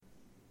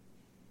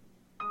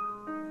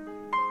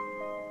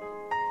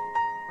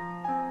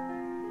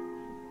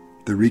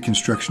the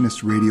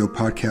Reconstructionist Radio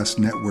Podcast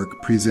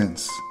Network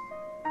presents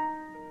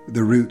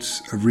The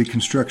Roots of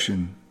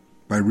Reconstruction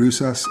by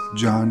Rusas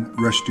John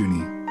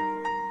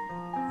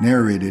Rushdoony.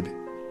 Narrated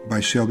by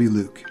Shelby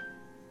Luke.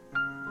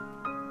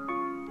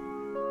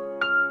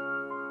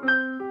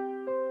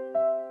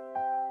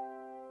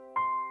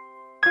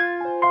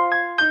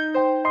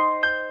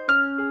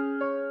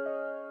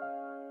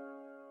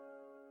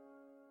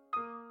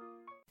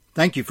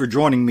 Thank you for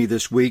joining me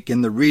this week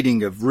in the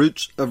reading of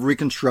Roots of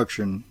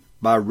Reconstruction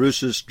by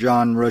Rusas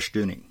John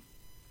Rushdoony.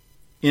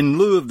 In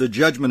lieu of the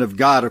judgment of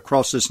God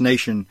across this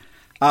nation,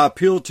 I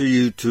appeal to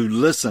you to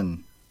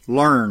listen,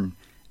 learn,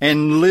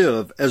 and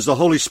live as the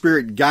Holy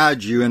Spirit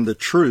guides you in the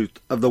truth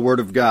of the Word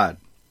of God.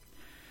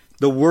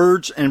 The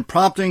words and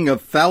prompting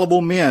of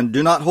fallible men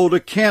do not hold a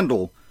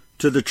candle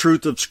to the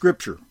truth of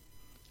Scripture,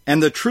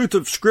 and the truth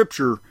of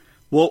Scripture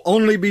will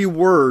only be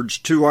words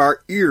to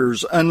our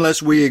ears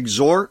unless we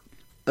exhort,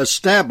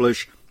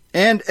 establish,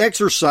 and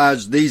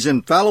exercise these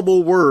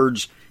infallible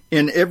words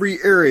in every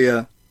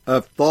area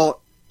of thought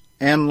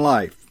and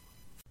life.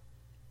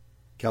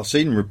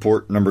 Chalcedon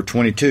Report number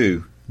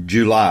 22,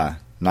 July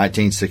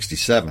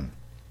 1967.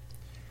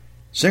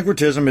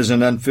 Syncretism is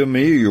an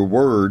unfamiliar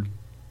word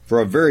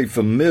for a very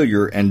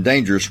familiar and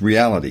dangerous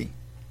reality.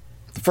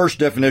 The first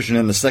definition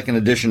in the second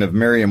edition of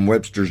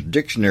Merriam-Webster's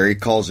dictionary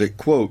calls it,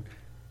 quote,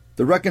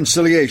 the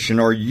reconciliation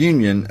or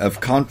union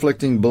of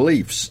conflicting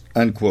beliefs,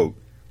 unquote.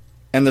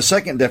 And the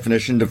second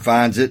definition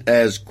defines it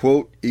as,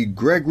 quote,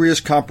 egregious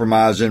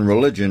compromise in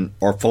religion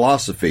or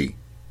philosophy,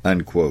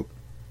 unquote.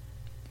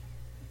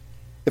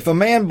 If a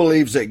man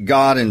believes that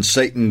God and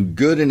Satan,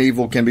 good and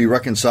evil, can be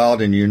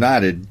reconciled and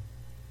united,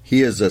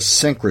 he is a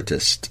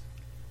syncretist.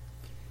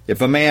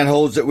 If a man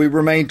holds that we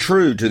remain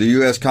true to the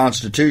U.S.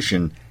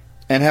 Constitution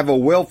and have a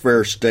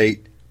welfare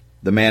state,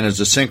 the man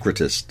is a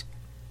syncretist.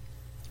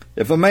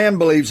 If a man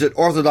believes that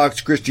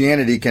Orthodox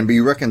Christianity can be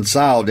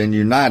reconciled and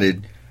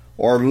united,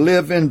 or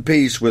live in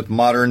peace with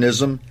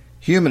modernism,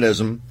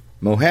 humanism,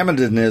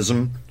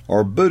 Mohammedanism,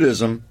 or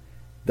Buddhism,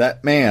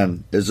 that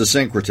man is a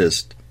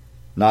syncretist,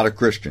 not a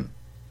Christian.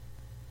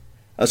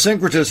 A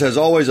syncretist has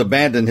always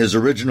abandoned his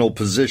original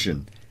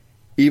position,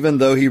 even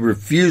though he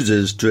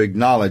refuses to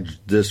acknowledge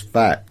this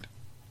fact.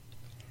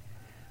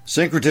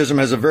 Syncretism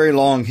has a very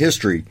long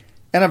history,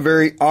 and a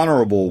very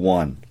honorable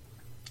one.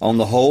 On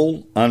the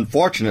whole,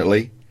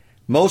 unfortunately,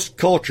 most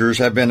cultures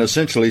have been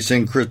essentially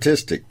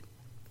syncretistic.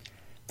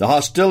 The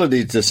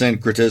hostility to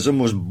syncretism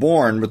was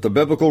born with the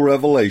biblical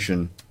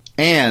revelation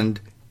and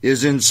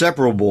is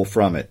inseparable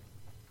from it.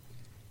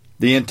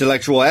 The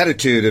intellectual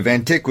attitude of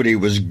antiquity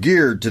was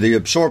geared to the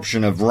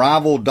absorption of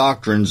rival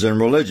doctrines and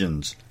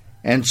religions,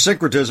 and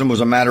syncretism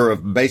was a matter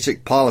of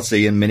basic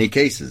policy in many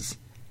cases.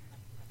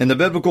 In the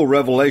biblical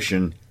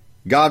revelation,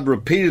 God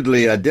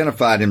repeatedly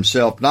identified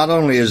himself not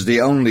only as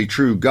the only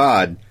true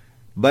God,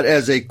 but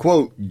as a,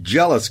 quote,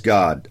 jealous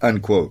God,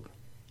 unquote.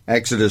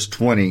 Exodus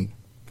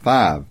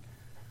 20:5.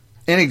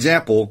 An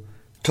example,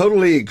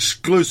 totally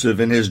exclusive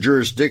in his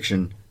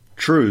jurisdiction,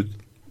 truth,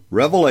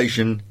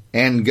 revelation,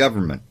 and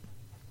government.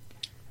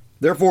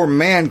 Therefore,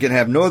 man can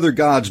have no other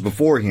gods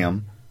before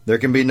him. There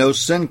can be no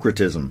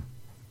syncretism.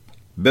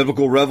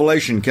 Biblical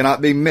revelation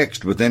cannot be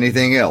mixed with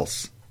anything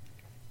else.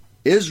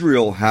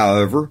 Israel,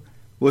 however,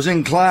 was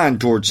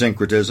inclined toward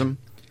syncretism,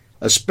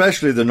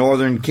 especially the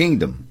northern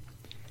kingdom.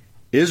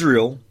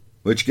 Israel,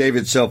 which gave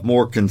itself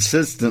more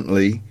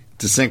consistently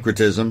to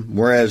syncretism,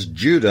 whereas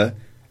Judah,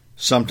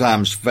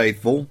 sometimes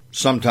faithful,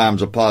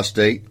 sometimes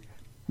apostate,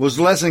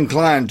 was less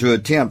inclined to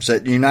attempts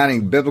at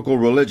uniting biblical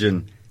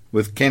religion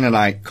with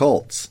Canaanite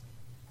cults.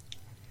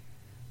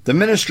 The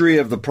ministry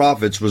of the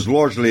prophets was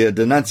largely a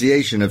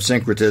denunciation of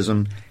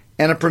syncretism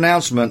and a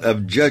pronouncement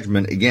of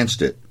judgment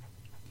against it.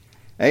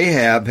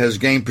 Ahab has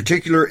gained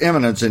particular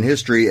eminence in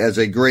history as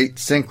a great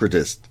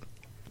syncretist,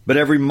 but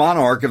every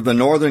monarch of the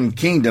northern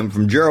kingdom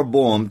from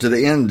Jeroboam to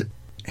the end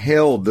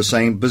held the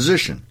same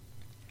position.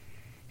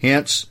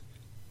 Hence,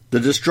 the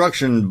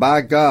destruction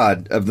by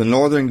God of the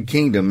northern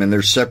kingdom in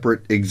their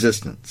separate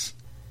existence.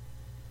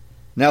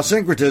 Now,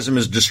 syncretism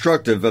is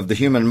destructive of the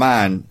human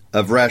mind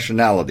of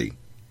rationality.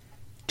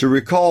 To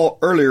recall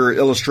earlier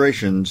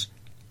illustrations,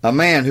 a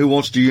man who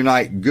wants to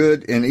unite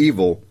good and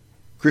evil,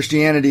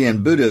 Christianity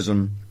and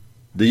Buddhism,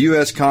 the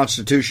U.S.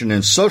 Constitution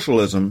and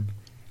socialism,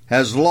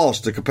 has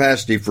lost the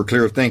capacity for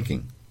clear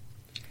thinking.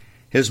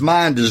 His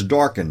mind is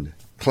darkened,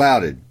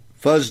 clouded,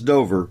 fuzzed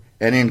over,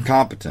 and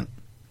incompetent.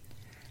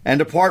 And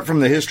apart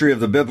from the history of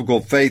the biblical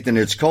faith and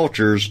its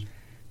cultures,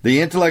 the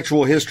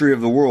intellectual history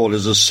of the world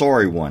is a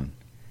sorry one.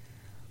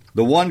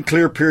 The one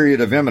clear period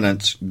of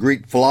eminence,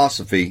 Greek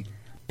philosophy,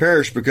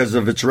 perished because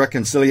of its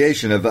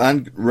reconciliation of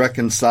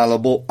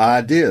unreconcilable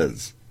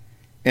ideas.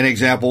 An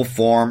example,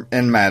 form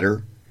and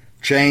matter,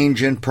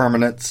 change and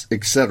permanence,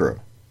 etc.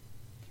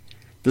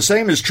 The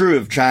same is true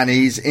of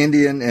Chinese,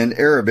 Indian, and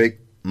Arabic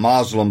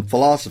Muslim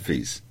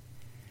philosophies.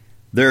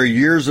 Their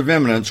years of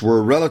eminence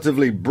were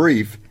relatively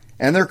brief,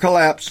 and their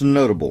collapse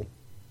notable.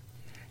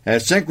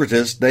 As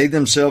syncretists, they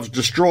themselves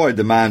destroyed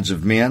the minds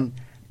of men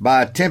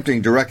by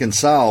attempting to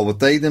reconcile what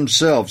they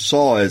themselves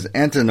saw as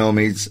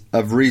antinomies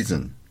of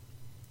reason.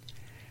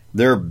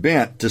 They're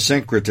bent to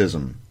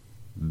syncretism,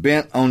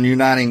 bent on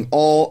uniting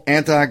all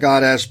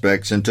anti-God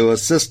aspects into a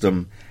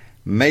system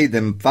made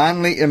them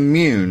finally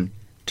immune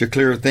to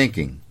clear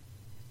thinking.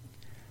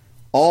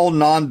 All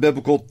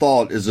non-biblical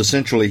thought is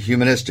essentially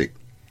humanistic.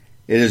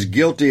 It is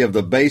guilty of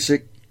the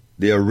basic,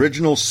 the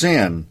original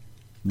sin,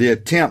 the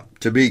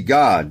attempt to be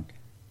God,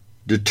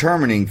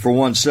 determining for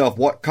oneself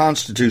what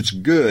constitutes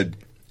good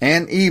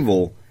and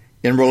evil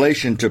in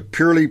relation to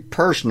purely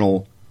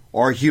personal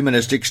or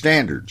humanistic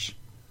standards.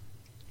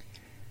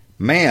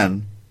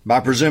 Man, by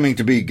presuming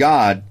to be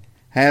God,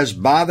 has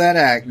by that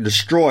act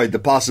destroyed the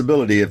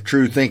possibility of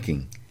true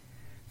thinking.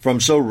 From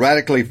so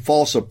radically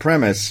false a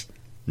premise,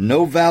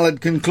 no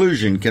valid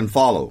conclusion can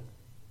follow.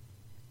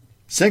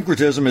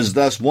 Syncretism is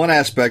thus one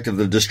aspect of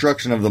the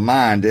destruction of the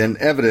mind and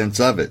evidence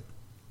of it.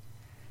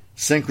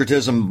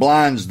 Syncretism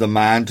blinds the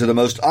mind to the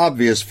most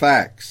obvious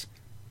facts.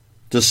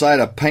 To cite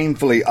a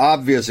painfully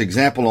obvious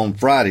example, on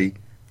Friday,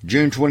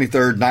 June 23,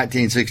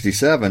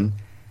 1967,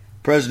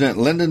 President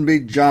Lyndon B.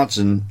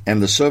 Johnson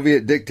and the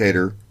Soviet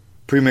dictator,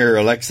 Premier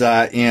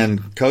Alexei N.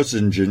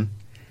 Kosygin,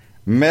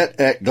 met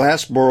at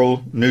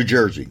Glassboro, New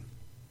Jersey.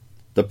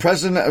 The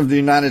President of the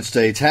United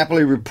States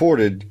happily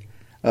reported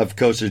of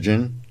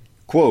Kosygin,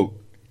 quote,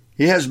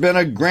 "He has been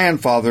a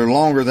grandfather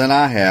longer than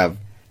I have,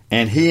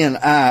 and he and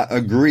I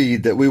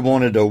agreed that we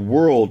wanted a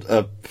world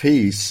of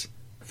peace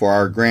for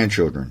our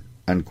grandchildren,"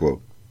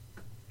 unquote.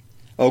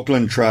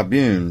 Oakland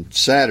Tribune,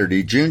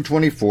 Saturday, June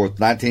 24,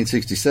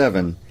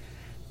 1967,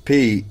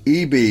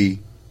 P.E.B.,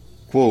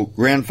 quote,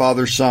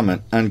 "Grandfather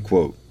Summit,"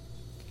 unquote.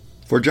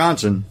 For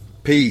Johnson,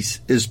 peace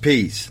is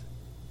peace.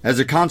 As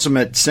a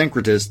consummate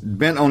syncretist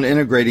bent on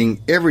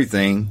integrating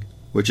everything,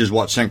 which is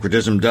what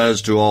syncretism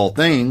does to all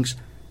things,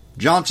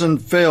 Johnson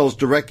fails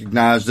to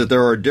recognize that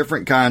there are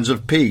different kinds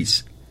of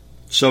peace.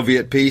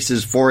 Soviet peace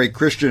is for a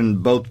Christian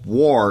both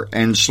war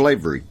and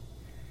slavery.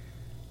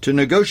 To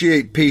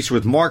negotiate peace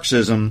with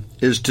Marxism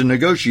is to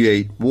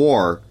negotiate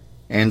war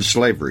and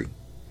slavery.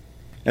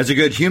 As a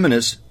good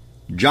humanist,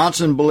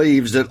 Johnson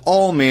believes that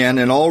all men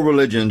and all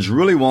religions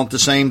really want the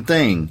same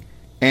thing,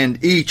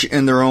 and each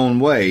in their own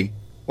way,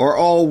 are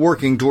all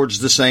working towards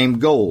the same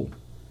goal.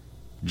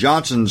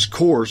 Johnson's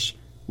course,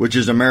 which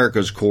is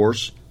America's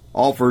course,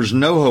 offers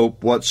no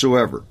hope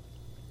whatsoever.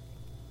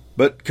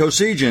 But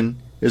Kosygin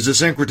is a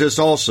syncretist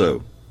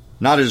also,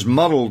 not as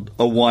muddled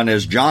a one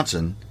as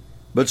Johnson,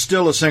 but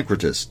still a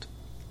syncretist.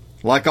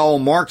 Like all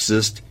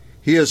Marxists,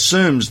 he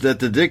assumes that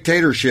the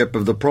dictatorship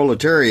of the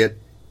proletariat,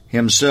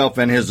 himself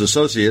and his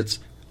associates,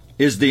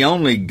 is the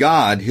only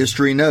God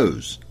history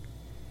knows.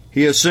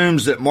 He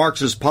assumes that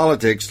Marxist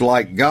politics,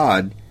 like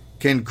God,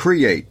 can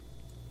create.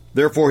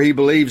 Therefore, he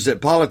believes that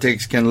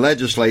politics can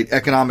legislate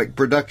economic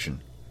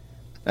production.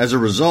 As a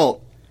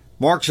result,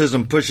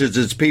 Marxism pushes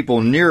its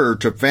people nearer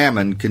to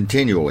famine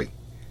continually.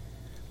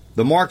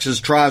 The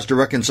Marxist tries to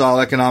reconcile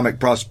economic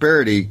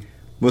prosperity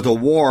with a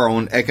war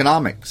on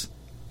economics.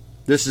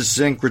 This is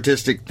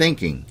syncretistic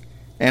thinking,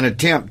 an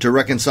attempt to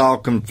reconcile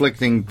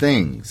conflicting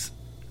things.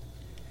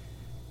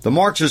 The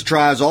Marxist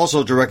tries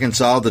also to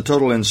reconcile the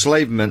total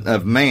enslavement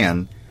of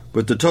man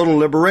with the total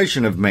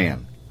liberation of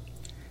man.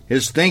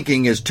 His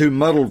thinking is too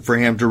muddled for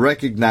him to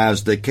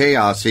recognize the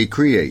chaos he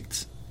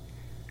creates.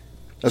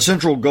 A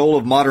central goal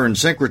of modern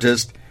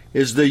syncretists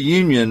is the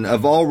union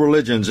of all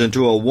religions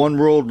into a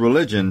one-world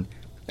religion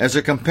as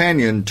a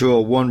companion to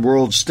a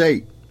one-world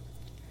state.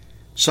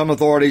 Some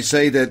authorities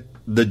say that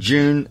the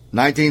June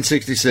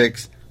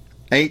 1966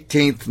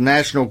 18th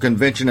National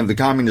Convention of the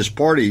Communist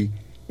Party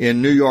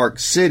in New York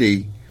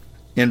City,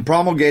 in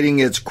promulgating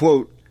its,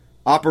 quote,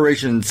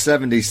 Operation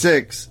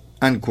 76,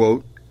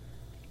 unquote,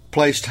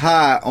 placed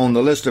high on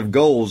the list of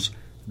goals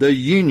the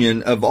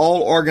union of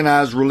all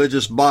organized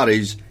religious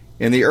bodies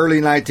in the early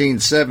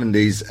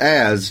 1970s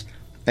as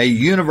a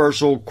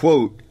universal,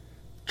 quote,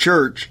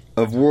 Church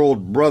of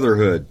World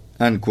Brotherhood,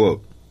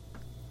 unquote.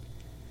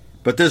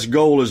 But this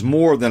goal is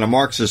more than a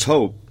Marxist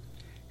hope.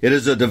 It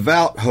is a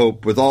devout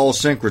hope with all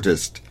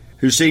syncretists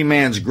who see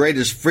man's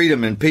greatest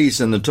freedom and peace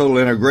in the total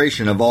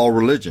integration of all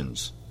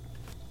religions.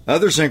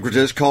 Other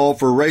syncretists call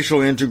for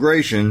racial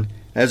integration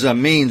as a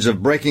means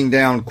of breaking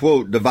down,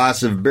 quote,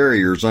 divisive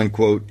barriers,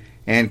 unquote,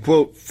 and,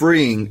 quote,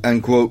 freeing,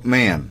 unquote,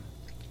 man.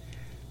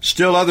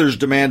 Still others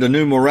demand a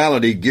new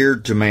morality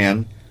geared to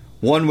man,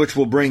 one which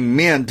will bring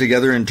men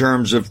together in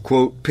terms of,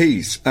 quote,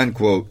 peace,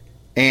 unquote,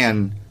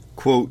 and,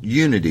 quote,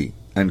 unity,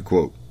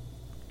 unquote,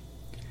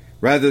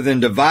 rather than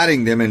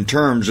dividing them in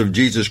terms of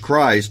Jesus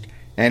Christ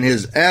and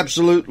his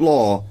absolute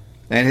law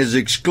and his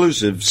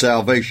exclusive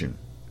salvation.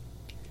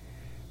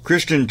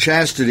 Christian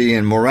chastity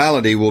and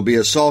morality will be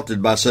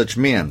assaulted by such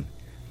men,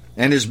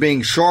 and is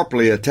being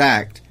sharply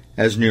attacked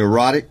as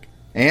neurotic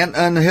and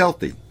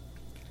unhealthy.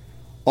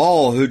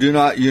 All who do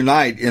not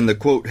unite in the,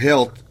 quote,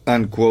 health,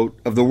 unquote,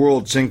 of the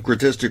world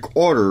syncretistic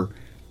order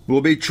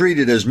will be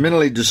treated as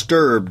mentally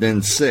disturbed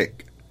and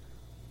sick.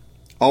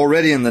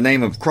 Already in the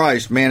name of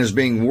Christ, man is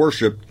being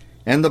worshipped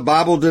and the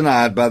Bible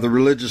denied by the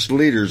religious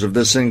leaders of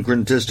this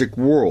syncretistic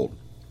world.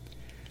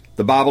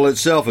 The Bible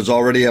itself is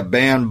already a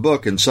banned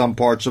book in some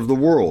parts of the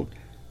world,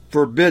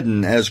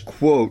 forbidden as,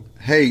 quote,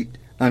 hate,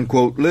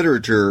 unquote,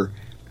 literature,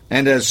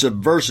 and as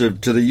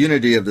subversive to the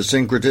unity of the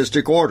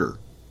syncretistic order.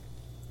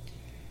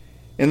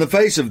 In the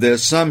face of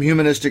this, some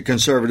humanistic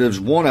conservatives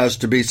want us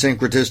to be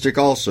syncretistic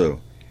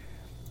also,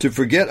 to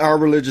forget our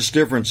religious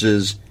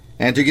differences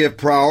and to give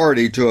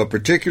priority to a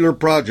particular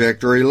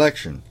project or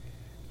election,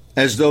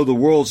 as though the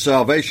world's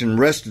salvation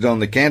rested on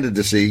the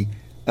candidacy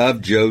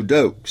of Joe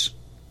Dokes.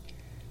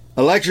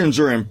 Elections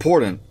are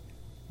important,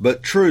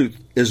 but truth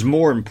is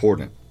more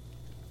important.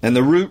 And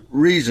the root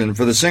reason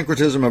for the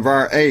syncretism of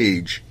our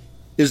age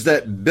is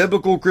that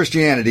biblical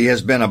Christianity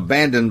has been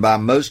abandoned by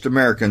most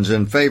Americans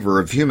in favor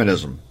of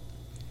humanism.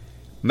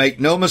 Make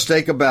no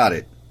mistake about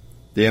it,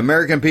 the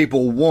American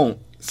people want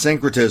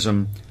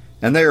syncretism,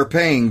 and they are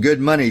paying good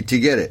money to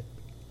get it.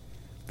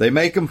 They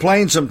may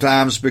complain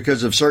sometimes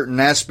because of certain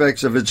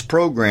aspects of its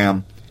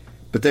program,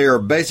 but they are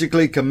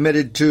basically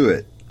committed to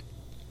it.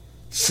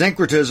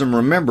 Syncretism,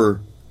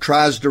 remember,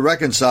 tries to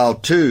reconcile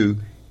two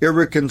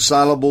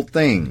irreconcilable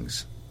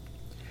things.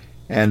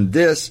 And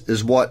this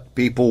is what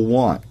people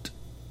want.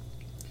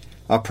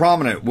 A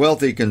prominent,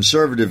 wealthy,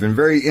 conservative, and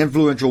very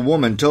influential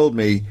woman told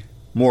me,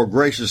 more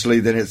graciously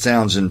than it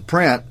sounds in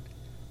print,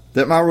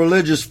 that my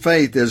religious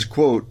faith is,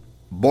 quote,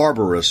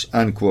 barbarous,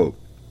 unquote.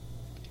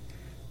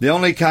 The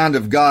only kind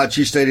of God,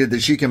 she stated,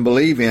 that she can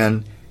believe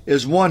in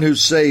is one who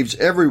saves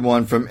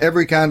everyone from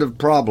every kind of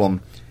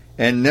problem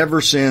and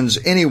never sends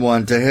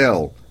anyone to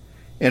hell.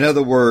 In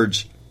other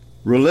words,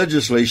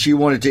 religiously, she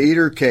wanted to eat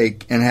her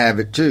cake and have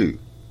it too.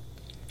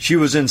 She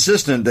was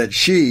insistent that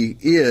she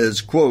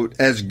is, quote,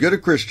 as good a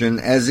Christian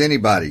as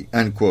anybody,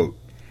 unquote,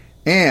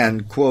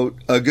 and, quote,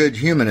 a good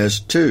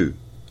humanist too,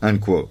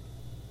 unquote.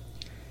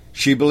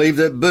 She believed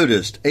that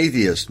Buddhists,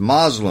 atheists,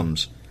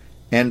 Muslims,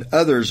 and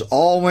others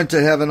all went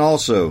to heaven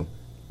also,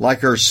 like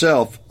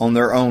herself, on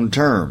their own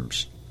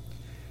terms.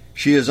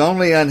 She is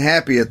only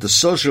unhappy at the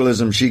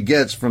socialism she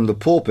gets from the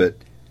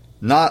pulpit,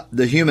 not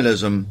the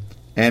humanism,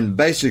 and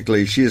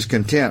basically she is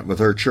content with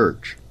her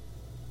church.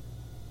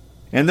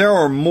 And there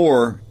are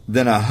more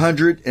than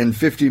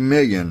 150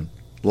 million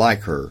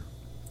like her.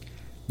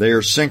 They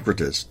are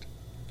syncretists.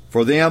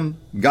 For them,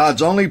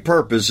 God's only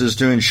purpose is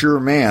to ensure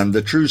man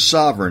the true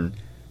sovereign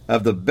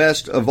of the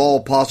best of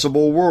all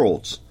possible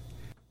worlds.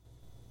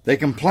 They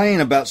complain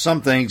about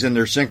some things in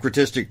their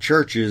syncretistic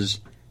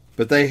churches,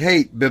 but they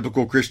hate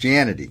biblical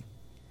Christianity.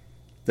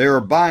 They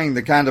are buying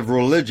the kind of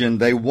religion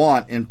they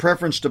want in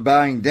preference to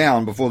bowing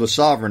down before the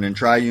sovereign and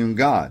triune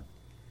God.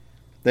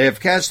 They have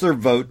cast their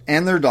vote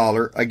and their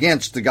dollar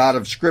against the God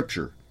of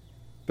Scripture,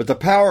 but the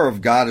power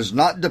of God is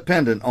not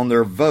dependent on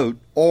their vote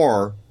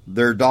or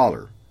their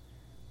dollar.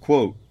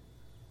 Quote,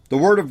 the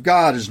Word of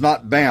God is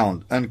not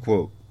bound,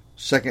 unquote,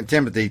 2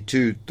 Timothy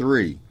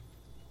 2:3.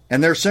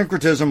 And their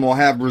syncretism will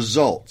have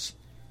results.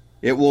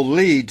 It will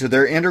lead to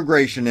their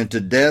integration into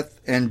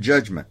death and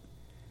judgment.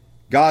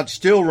 God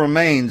still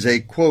remains a,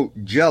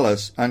 quote,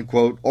 jealous,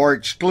 unquote, or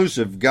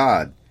exclusive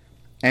God,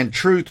 and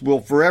truth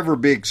will forever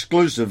be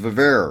exclusive of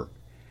error,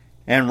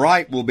 and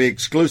right will be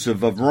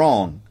exclusive of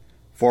wrong,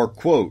 for,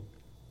 quote,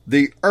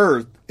 the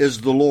earth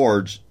is the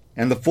Lord's,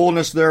 and the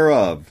fullness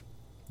thereof,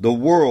 the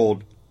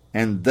world,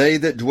 and they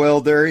that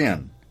dwell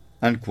therein,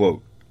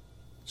 unquote.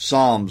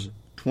 Psalms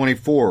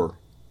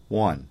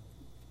 24:1.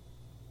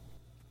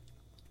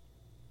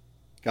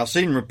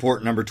 Chalcedon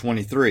Report number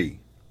 23,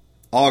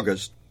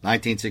 August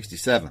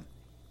 1967.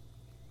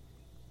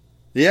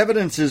 The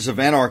evidences of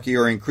anarchy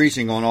are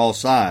increasing on all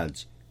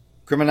sides.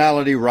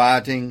 Criminality,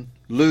 rioting,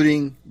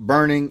 looting,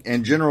 burning,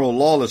 and general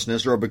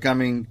lawlessness are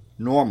becoming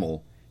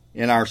normal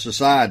in our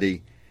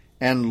society,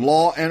 and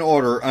law and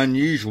order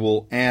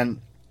unusual and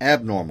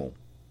abnormal.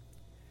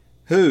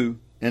 Who,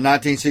 in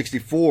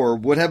 1964,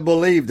 would have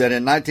believed that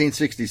in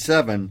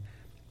 1967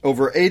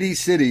 over 80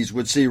 cities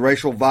would see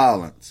racial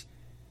violence,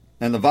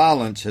 and the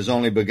violence has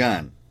only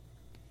begun.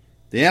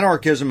 The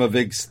anarchism of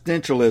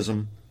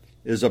existentialism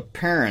is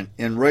apparent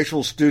in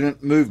racial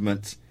student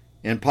movements,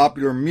 in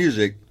popular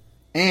music,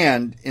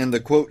 and in the,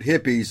 quote,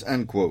 hippies,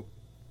 unquote.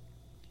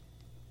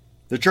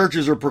 The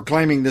churches are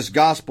proclaiming this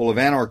gospel of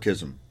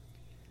anarchism.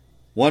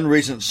 One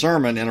recent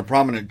sermon in a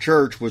prominent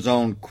church was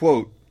on,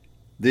 quote,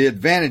 the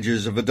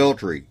advantages of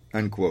adultery,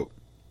 unquote.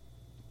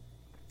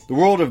 The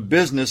world of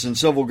business and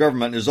civil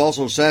government is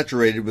also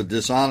saturated with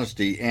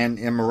dishonesty and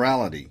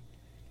immorality.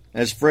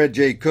 As Fred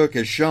J. Cook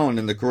has shown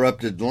in The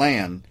Corrupted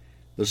Land,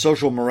 The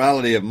Social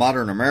Morality of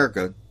Modern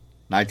America,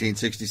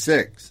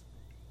 1966.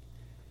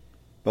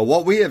 But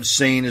what we have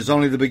seen is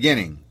only the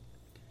beginning.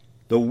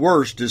 The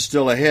worst is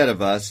still ahead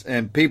of us,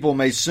 and people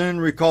may soon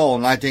recall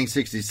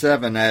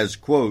 1967 as,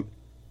 quote,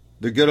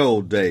 the good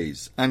old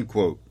days,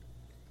 unquote,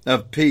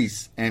 of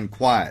peace and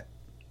quiet.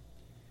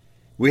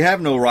 We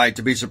have no right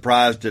to be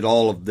surprised at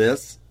all of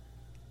this.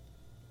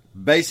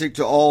 Basic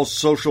to all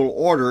social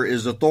order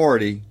is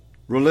authority,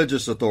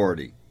 religious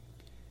authority.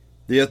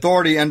 The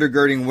authority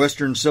undergirding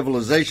Western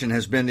civilization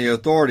has been the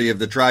authority of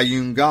the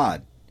triune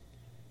God.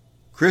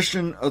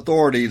 Christian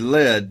authority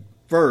led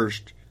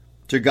first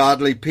to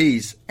godly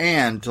peace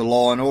and to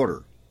law and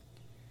order.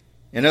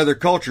 In other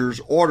cultures,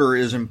 order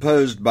is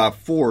imposed by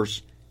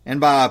force and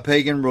by a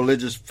pagan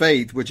religious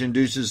faith which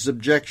induces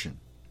subjection.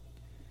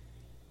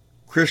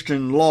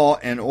 Christian law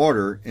and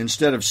order,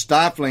 instead of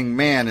stifling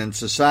man and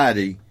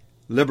society,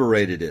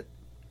 liberated it.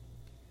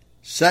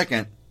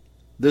 Second,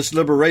 this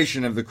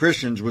liberation of the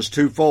Christians was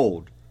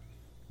twofold.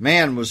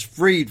 Man was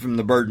freed from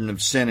the burden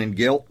of sin and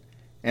guilt,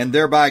 and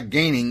thereby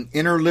gaining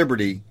inner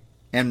liberty,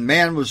 and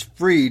man was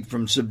freed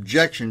from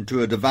subjection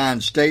to a divine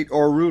state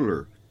or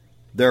ruler,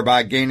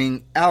 thereby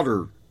gaining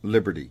outer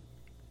liberty.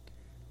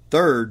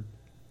 Third,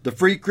 the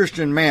free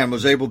Christian man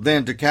was able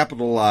then to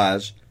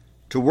capitalize,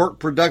 to work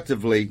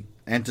productively,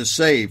 and to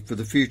save for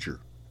the future.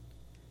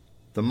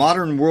 The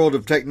modern world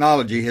of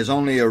technology has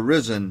only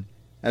arisen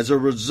as a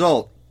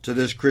result to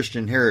this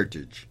Christian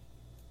heritage.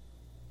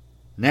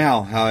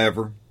 Now,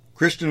 however,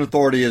 Christian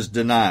authority is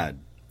denied.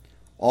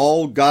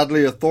 All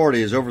godly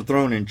authority is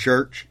overthrown in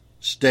church,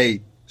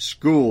 state,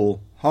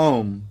 school,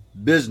 home,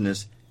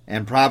 business,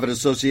 and private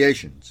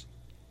associations.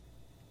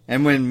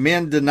 And when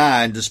men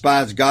deny and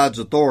despise God's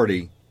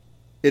authority,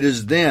 it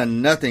is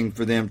then nothing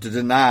for them to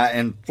deny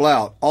and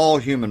flout all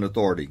human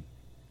authority.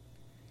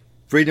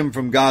 Freedom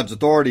from God's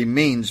authority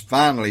means,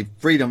 finally,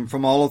 freedom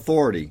from all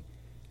authority,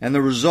 and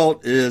the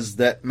result is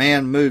that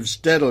man moves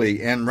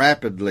steadily and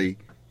rapidly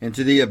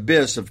into the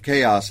abyss of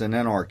chaos and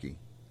anarchy.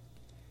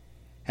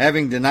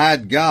 Having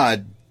denied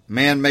God,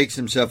 man makes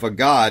himself a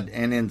god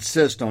and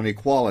insists on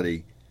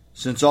equality,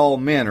 since all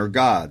men are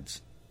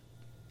gods.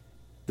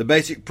 The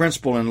basic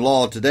principle in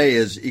law today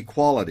is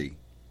equality,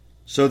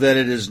 so that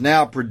it is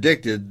now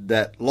predicted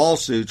that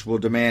lawsuits will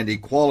demand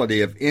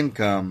equality of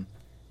income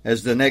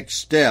as the next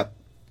step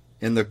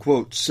in the,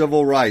 quote,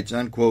 civil rights,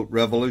 unquote,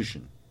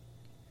 revolution.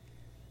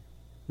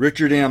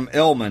 Richard M.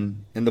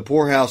 Ellman, in The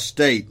Poorhouse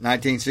State,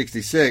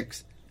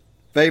 1966,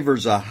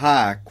 favors a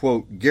high,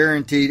 quote,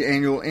 guaranteed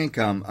annual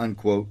income,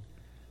 unquote,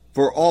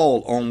 for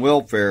all on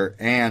welfare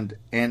and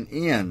an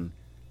end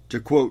to,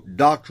 quote,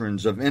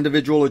 doctrines of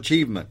individual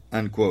achievement,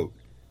 unquote,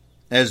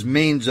 as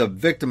means of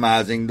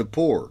victimizing the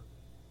poor,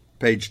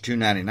 page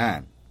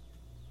 299.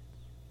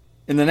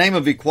 In the name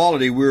of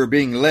equality, we are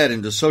being led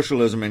into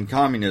socialism and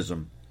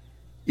communism.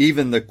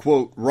 Even the,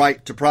 quote,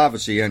 right to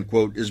privacy,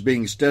 unquote, is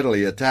being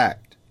steadily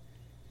attacked.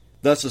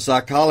 Thus, a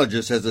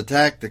psychologist has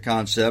attacked the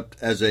concept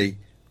as a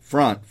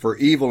front for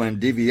evil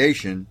and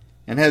deviation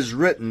and has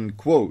written,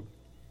 quote,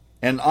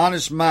 an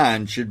honest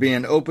mind should be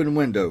an open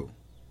window,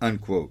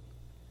 unquote.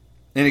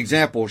 An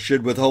example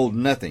should withhold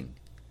nothing.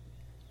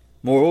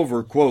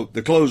 Moreover, quote,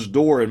 the closed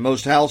door in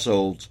most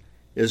households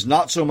is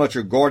not so much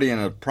a guardian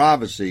of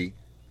privacy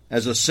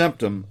as a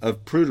symptom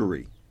of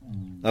prudery,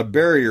 a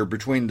barrier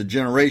between the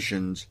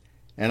generations,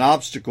 an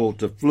obstacle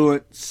to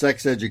fluent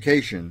sex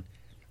education,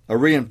 a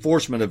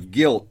reinforcement of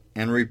guilt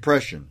and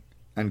repression,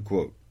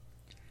 unquote.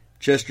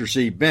 Chester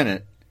C.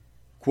 Bennett,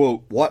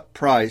 quote, what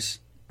price?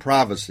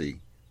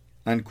 Privacy,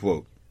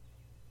 unquote.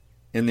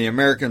 In the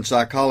American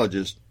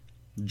Psychologist,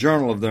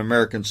 Journal of the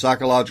American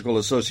Psychological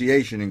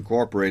Association,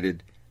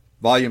 Incorporated,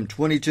 Volume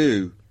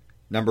 22,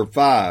 Number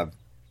 5,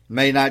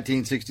 May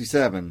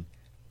 1967,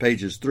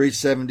 pages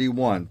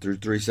 371 through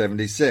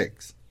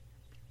 376.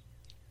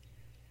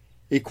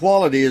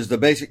 Equality is the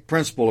basic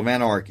principle of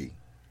anarchy.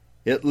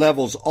 It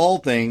levels all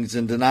things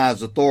and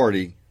denies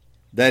authority,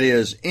 that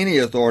is, any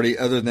authority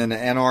other than the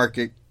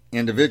anarchic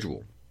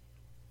individual.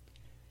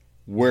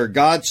 Where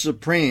God's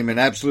supreme and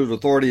absolute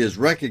authority is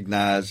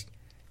recognized,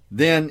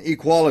 then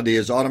equality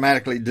is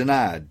automatically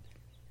denied,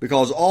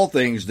 because all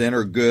things then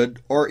are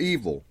good or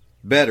evil,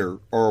 better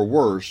or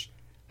worse,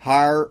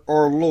 higher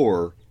or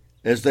lower,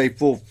 as they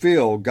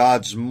fulfill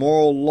God's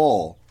moral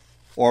law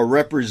or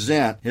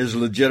represent His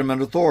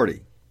legitimate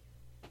authority.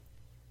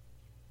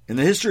 In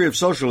the history of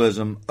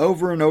socialism,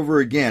 over and over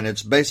again,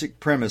 its basic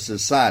premise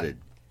is cited.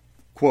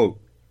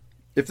 Quote,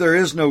 if there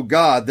is no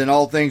God, then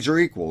all things are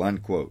equal,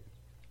 unquote.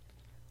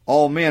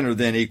 All men are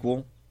then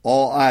equal,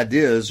 all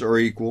ideas are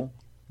equal,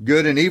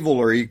 good and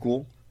evil are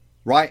equal,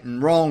 right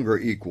and wrong are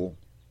equal.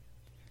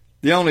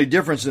 The only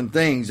difference in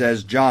things,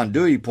 as John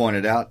Dewey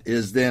pointed out,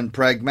 is then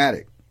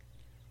pragmatic.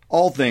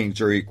 All things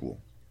are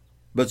equal,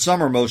 but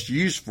some are most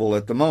useful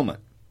at the moment.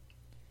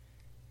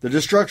 The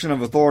destruction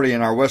of authority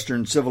in our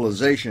Western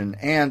civilization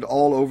and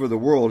all over the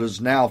world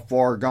is now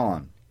far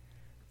gone.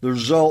 The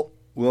result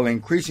will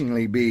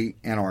increasingly be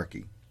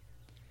anarchy.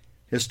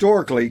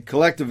 Historically,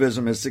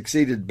 collectivism has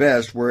succeeded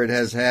best where it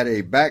has had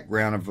a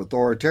background of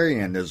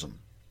authoritarianism.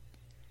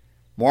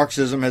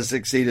 Marxism has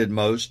succeeded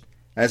most,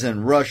 as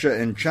in Russia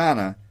and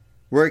China,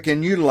 where it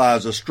can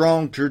utilize a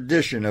strong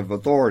tradition of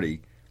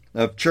authority,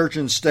 of church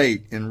and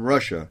state in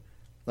Russia,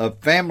 of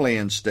family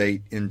and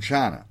state in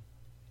China.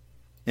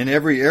 In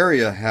every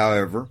area,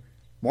 however,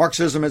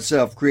 Marxism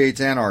itself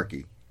creates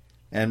anarchy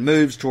and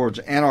moves towards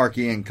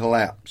anarchy and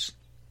collapse.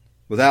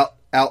 Without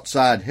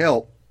outside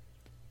help,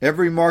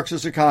 every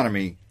Marxist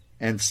economy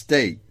and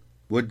state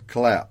would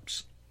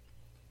collapse.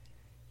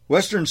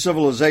 Western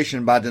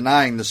civilization, by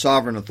denying the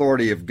sovereign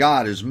authority of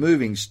God, is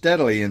moving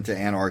steadily into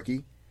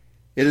anarchy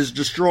It is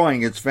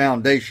destroying its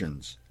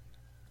foundations.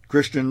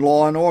 Christian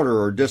law and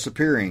order are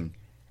disappearing,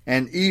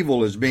 and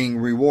evil is being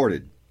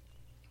rewarded.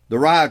 The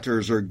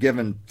rioters are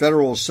given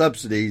federal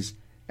subsidies,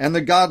 and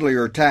the godly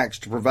are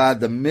taxed to provide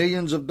the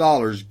millions of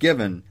dollars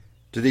given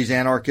to these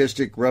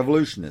anarchistic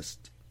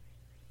revolutionists.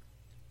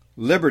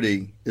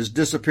 Liberty is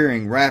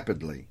disappearing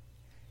rapidly,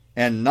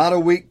 and not a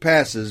week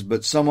passes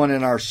but someone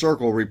in our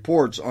circle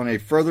reports on a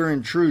further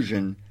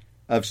intrusion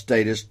of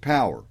statist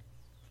power.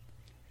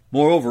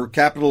 Moreover,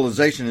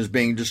 capitalization is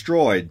being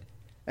destroyed,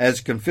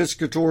 as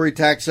confiscatory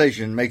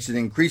taxation makes it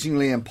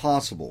increasingly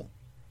impossible.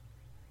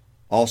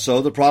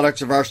 Also, the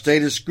products of our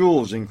statist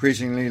schools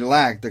increasingly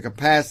lack the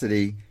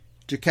capacity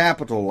to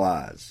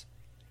capitalize.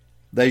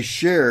 They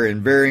share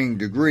in varying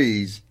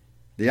degrees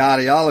the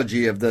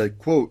ideology of the,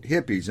 quote,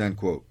 hippies,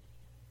 unquote.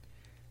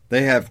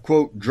 They have,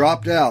 quote,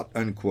 dropped out,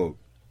 unquote.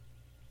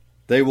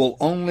 They will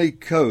only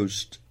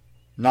coast,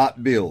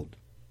 not build.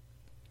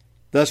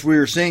 Thus we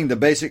are seeing the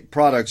basic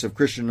products of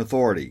Christian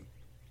authority.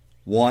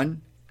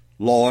 1.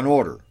 Law and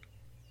order.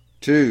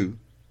 2.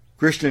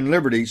 Christian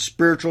liberty,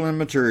 spiritual and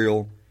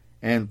material.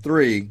 And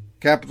 3.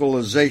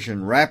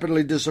 Capitalization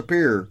rapidly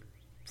disappear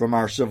from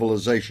our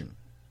civilization.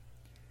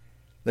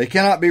 They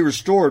cannot be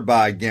restored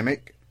by a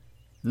gimmick.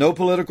 No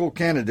political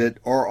candidate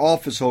or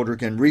office holder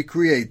can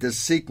recreate this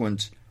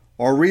sequence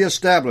or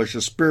reestablish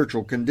a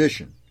spiritual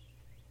condition.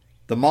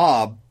 The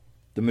mob,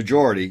 the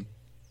majority,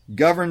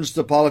 governs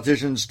the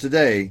politicians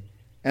today,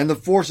 and the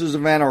forces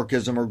of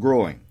anarchism are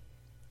growing.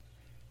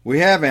 We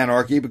have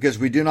anarchy because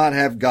we do not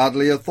have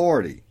godly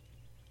authority.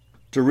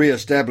 To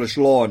reestablish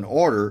law and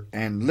order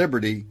and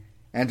liberty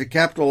and to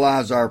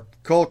capitalize our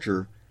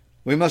culture,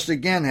 we must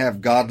again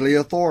have godly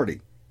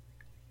authority.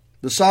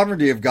 The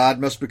sovereignty of God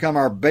must become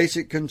our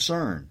basic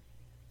concern.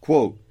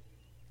 Quote,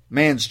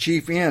 man's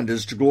chief end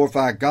is to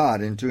glorify God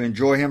and to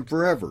enjoy Him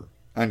forever,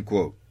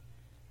 unquote.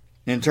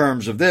 In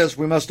terms of this,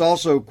 we must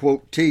also,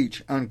 quote,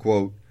 teach,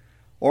 unquote,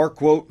 or,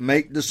 quote,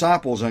 make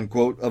disciples,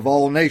 unquote, of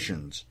all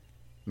nations,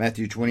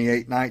 Matthew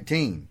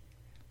 28:19.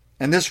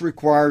 And this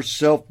requires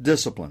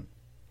self-discipline.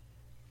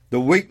 The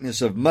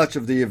weakness of much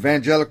of the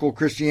evangelical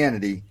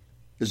Christianity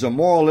is a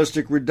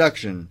moralistic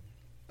reduction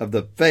of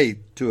the faith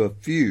to a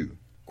few,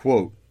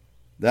 quote,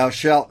 thou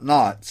shalt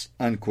nots,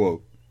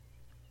 unquote.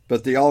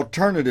 But the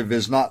alternative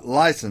is not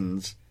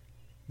license,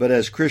 but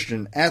as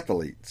Christian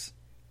athletes,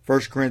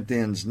 1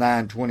 Corinthians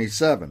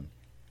 9:27,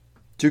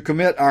 to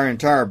commit our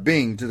entire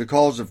being to the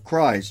cause of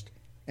Christ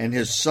and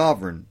His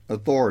sovereign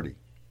authority.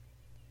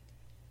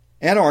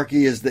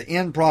 Anarchy is the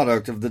end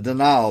product of the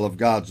denial of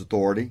God's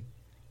authority.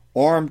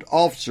 Armed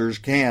officers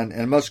can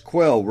and must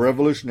quell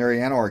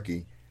revolutionary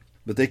anarchy,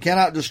 but they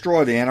cannot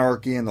destroy the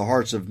anarchy in the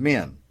hearts of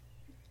men.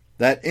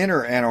 That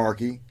inner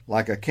anarchy,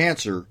 like a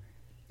cancer,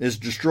 is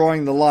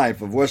destroying the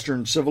life of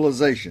Western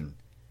civilization.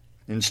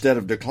 Instead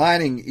of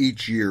declining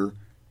each year,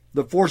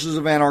 the forces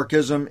of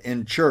anarchism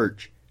in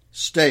church,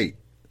 state,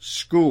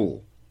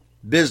 school,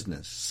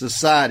 business,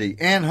 society,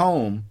 and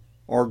home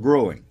are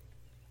growing.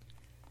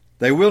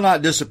 They will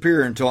not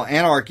disappear until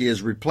anarchy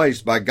is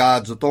replaced by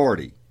God's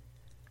authority.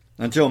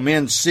 Until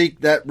men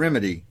seek that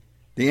remedy,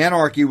 the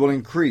anarchy will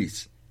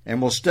increase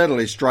and will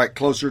steadily strike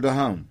closer to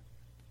home.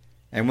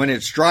 And when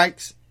it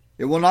strikes,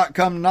 it will not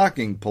come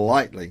knocking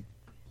politely.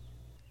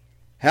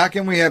 How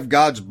can we have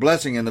God's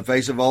blessing in the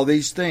face of all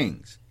these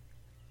things?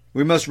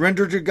 We must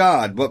render to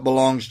God what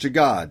belongs to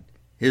God,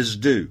 His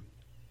due.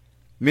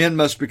 Men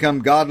must become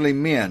godly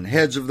men,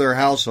 heads of their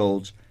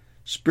households,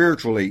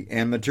 spiritually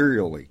and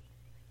materially.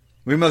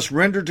 We must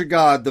render to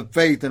God the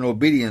faith and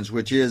obedience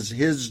which is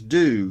His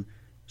due,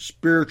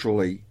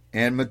 spiritually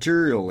and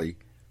materially,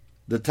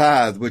 the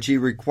tithe which He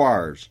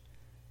requires,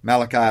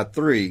 Malachi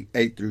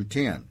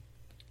 3:8-10.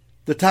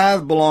 The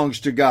tithe belongs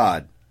to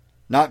God,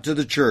 not to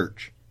the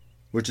church,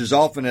 which is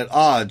often at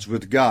odds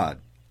with God,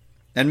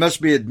 and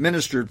must be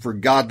administered for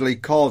godly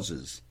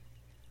causes.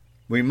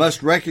 We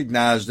must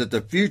recognize that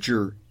the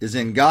future is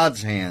in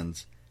God's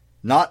hands,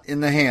 not in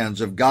the hands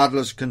of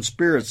godless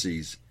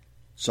conspiracies,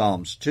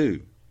 Psalms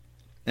 2.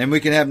 And we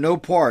can have no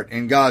part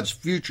in God's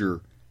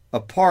future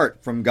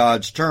apart from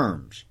God's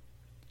terms.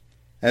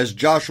 As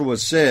Joshua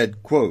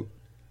said, quote,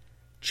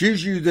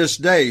 choose you this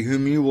day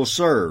whom you will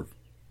serve,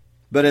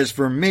 but as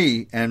for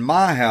me and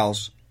my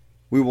house,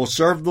 we will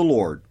serve the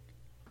Lord.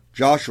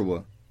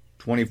 Joshua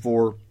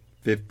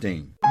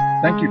 24:15.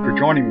 Thank you for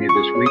joining me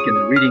this week in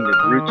the reading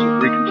of Roots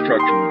of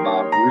Reconstruction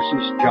by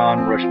Rousas John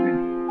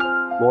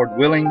Rushdoony. Lord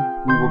willing,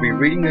 we will be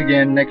reading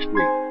again next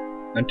week.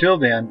 Until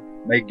then,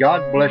 may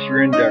God bless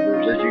your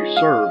endeavors as you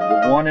serve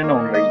the one and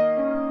only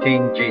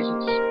King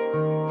Jesus.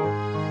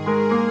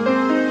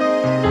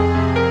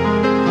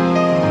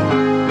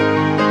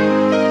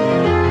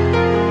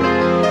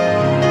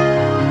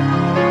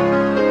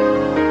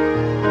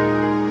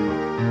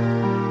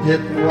 It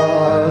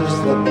was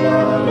the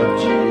blood of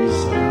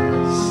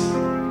Jesus,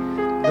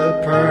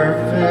 the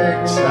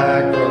perfect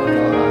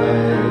sacrifice,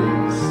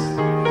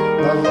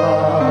 the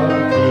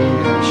love He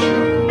had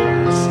shown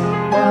us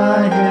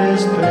by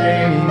His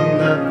paying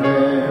the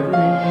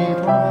very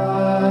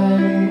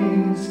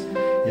price.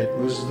 It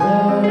was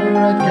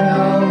there at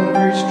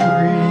Calvary's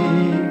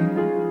tree,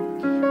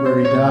 where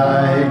he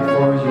died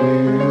for you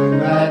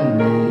and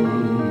me.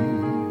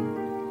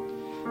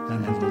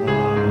 And the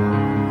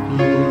love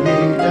he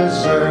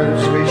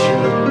deserves we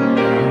should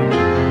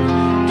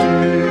to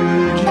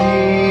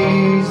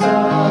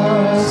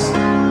Jesus.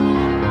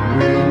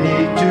 We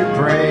need to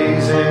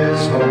praise his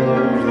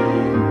holy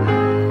name.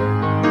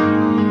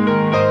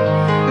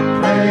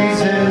 Praise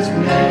his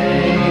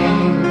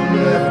name,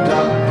 lift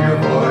up your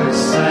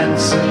voice and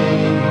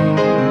sing.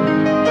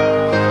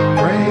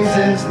 Praise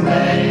his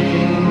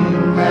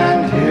name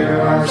and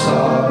hear our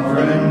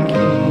sovereign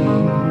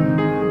King.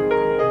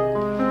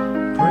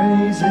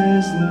 Praise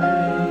his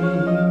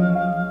name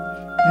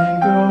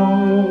and go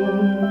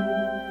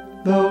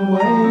the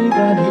way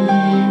that he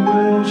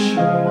will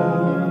show,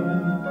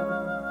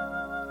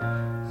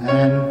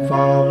 and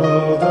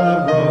follow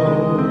the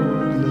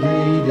road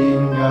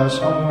leading us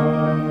home.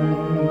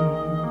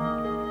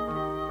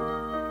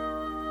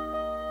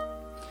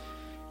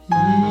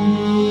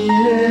 He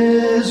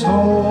is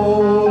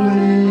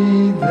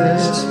holy,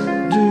 this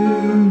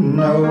do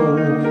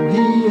know.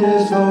 He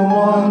is the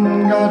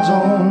one, God's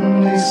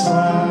only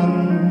Son.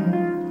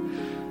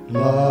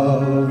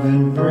 Love,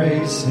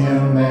 embrace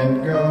him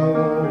and go.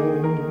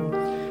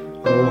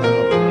 Oh,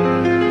 how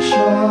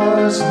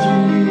precious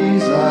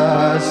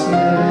Jesus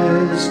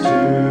is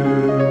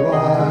to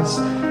us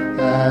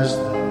as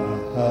the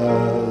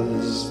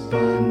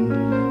husband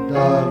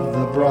of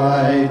the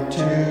bride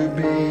to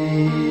be.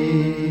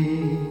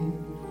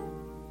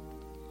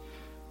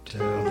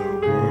 Tell the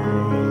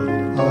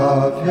world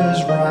of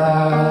his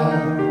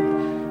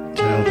wrath,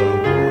 tell the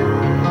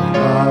world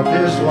of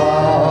his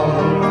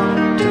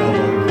love, tell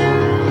the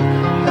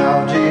world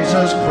how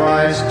Jesus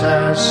Christ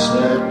has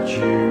set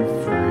you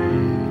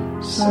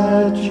free,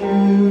 set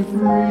you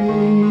free.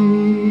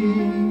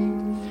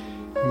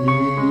 He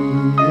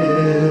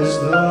is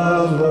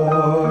the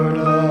Lord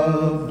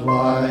of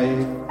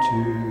life to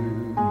me.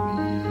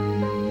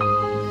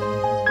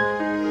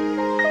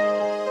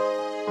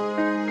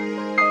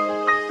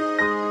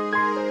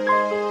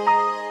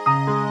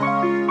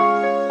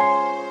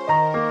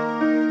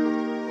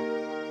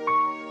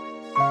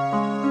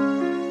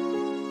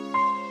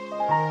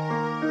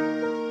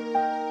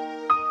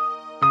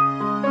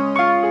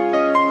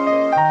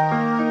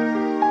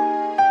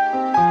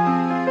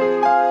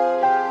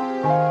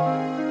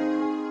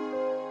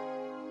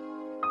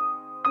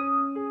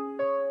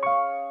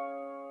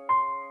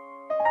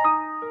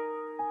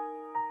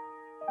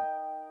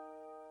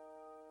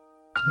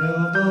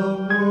 Tell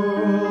the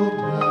world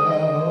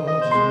how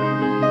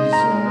Jesus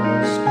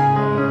Christ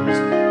has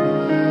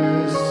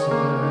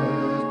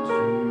set you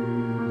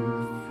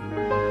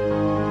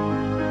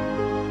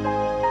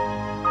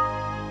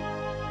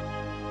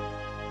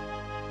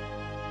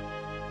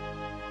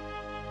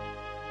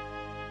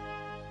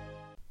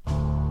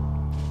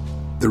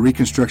The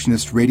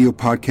Reconstructionist Radio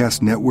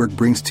Podcast Network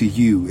brings to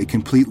you a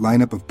complete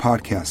lineup of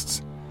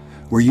podcasts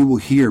where you will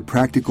hear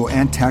practical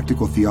and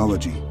tactical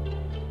theology.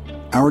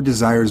 Our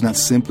desire is not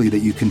simply that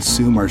you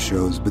consume our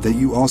shows, but that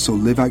you also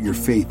live out your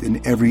faith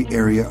in every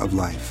area of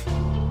life.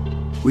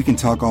 We can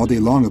talk all day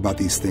long about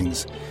these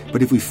things,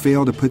 but if we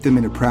fail to put them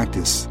into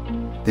practice,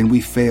 then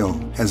we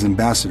fail as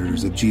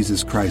ambassadors of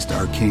Jesus Christ,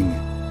 our King.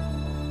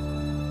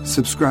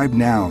 Subscribe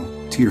now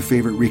to your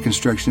favorite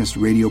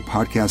Reconstructionist Radio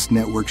Podcast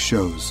Network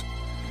shows,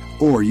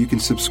 or you can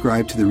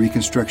subscribe to the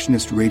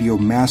Reconstructionist Radio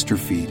Master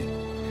Feed,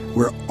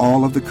 where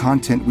all of the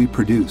content we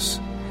produce,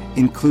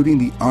 including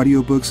the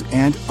audiobooks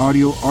and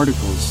audio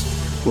articles,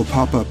 will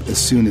pop up as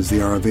soon as they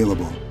are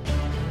available.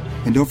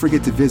 And don't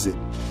forget to visit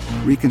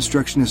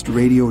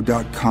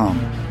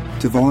ReconstructionistRadio.com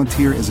to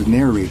volunteer as a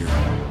narrator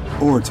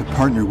or to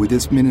partner with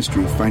this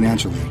ministry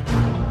financially.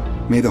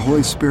 May the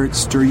Holy Spirit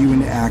stir you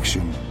into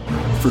action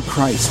for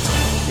Christ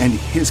and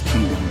His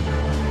kingdom.